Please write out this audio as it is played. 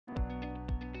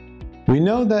We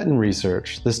know that in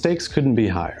research, the stakes couldn't be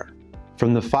higher.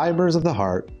 From the fibers of the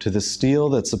heart to the steel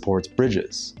that supports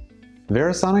bridges,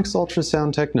 Verasonics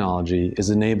ultrasound technology is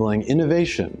enabling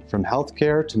innovation from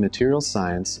healthcare to materials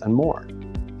science and more.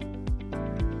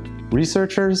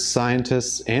 Researchers,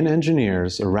 scientists, and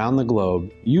engineers around the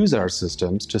globe use our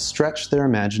systems to stretch their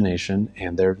imagination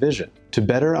and their vision, to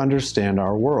better understand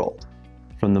our world,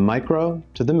 from the micro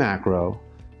to the macro,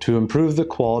 to improve the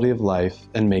quality of life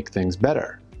and make things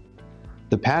better.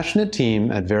 The passionate team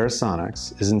at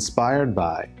Verasonics is inspired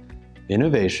by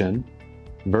innovation,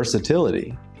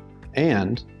 versatility,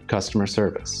 and customer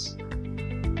service.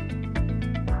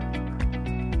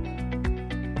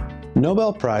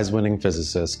 Nobel Prize-winning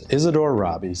physicist Isidore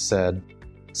Rabi said,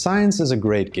 "Science is a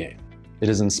great game. It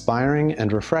is inspiring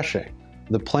and refreshing.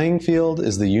 The playing field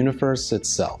is the universe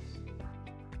itself."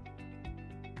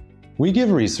 We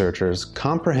give researchers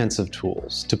comprehensive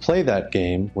tools to play that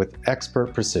game with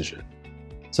expert precision,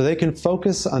 so they can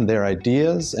focus on their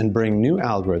ideas and bring new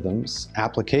algorithms,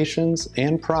 applications,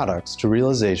 and products to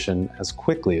realization as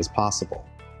quickly as possible.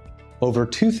 Over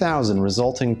 2,000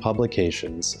 resulting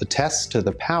publications attest to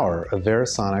the power of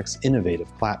Verasonics' innovative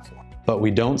platform. But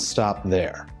we don't stop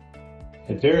there.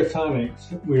 At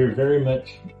Verasonics, we are very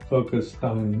much focused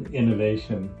on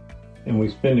innovation, and we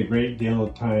spend a great deal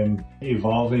of time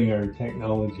evolving our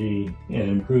technology and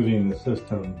improving the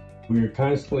system. We are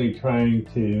constantly trying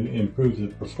to improve the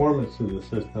performance of the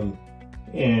system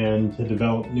and to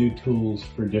develop new tools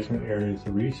for different areas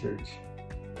of research.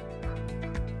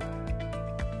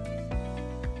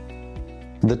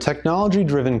 The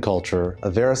technology-driven culture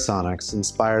of Verasonics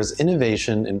inspires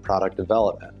innovation in product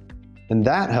development, and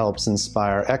that helps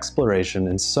inspire exploration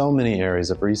in so many areas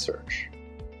of research.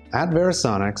 At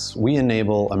Verasonics, we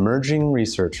enable emerging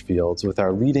research fields with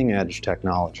our leading-edge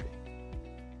technology.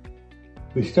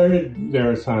 We started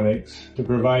Verasonics to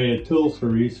provide a tool for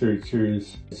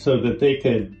researchers so that they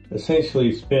could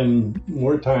essentially spend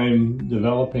more time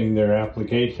developing their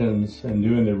applications and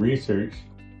doing their research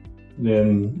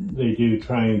than they do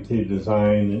trying to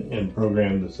design and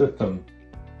program the system.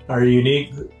 Our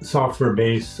unique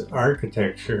software-based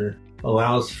architecture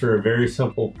allows for a very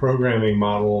simple programming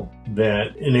model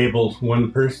that enables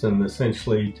one person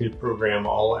essentially to program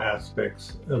all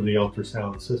aspects of the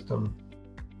ultrasound system.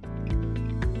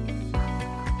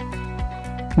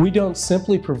 We don't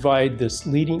simply provide this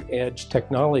leading-edge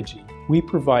technology. We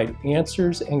provide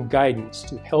answers and guidance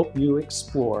to help you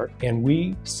explore, and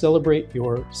we celebrate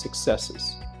your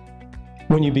successes.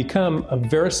 When you become a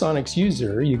Verasonics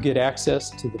user, you get access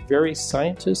to the very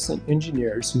scientists and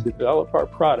engineers who develop our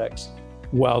products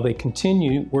while they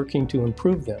continue working to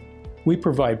improve them. We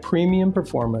provide premium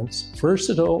performance,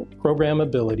 versatile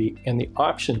programmability, and the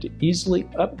option to easily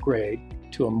upgrade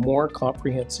to a more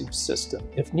comprehensive system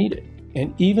if needed.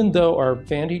 And even though our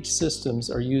Vantage systems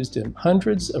are used in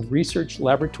hundreds of research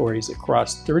laboratories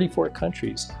across 34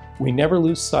 countries, we never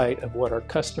lose sight of what our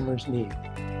customers need.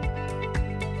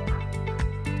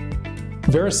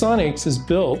 Verasonics is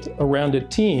built around a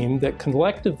team that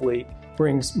collectively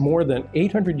brings more than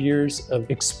 800 years of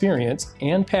experience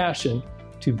and passion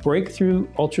to breakthrough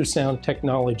ultrasound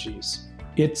technologies.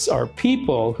 It's our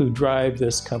people who drive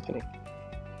this company.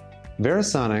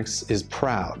 Verasonics is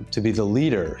proud to be the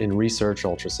leader in research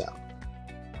ultrasound.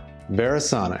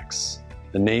 Verasonics,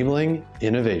 enabling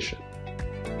innovation.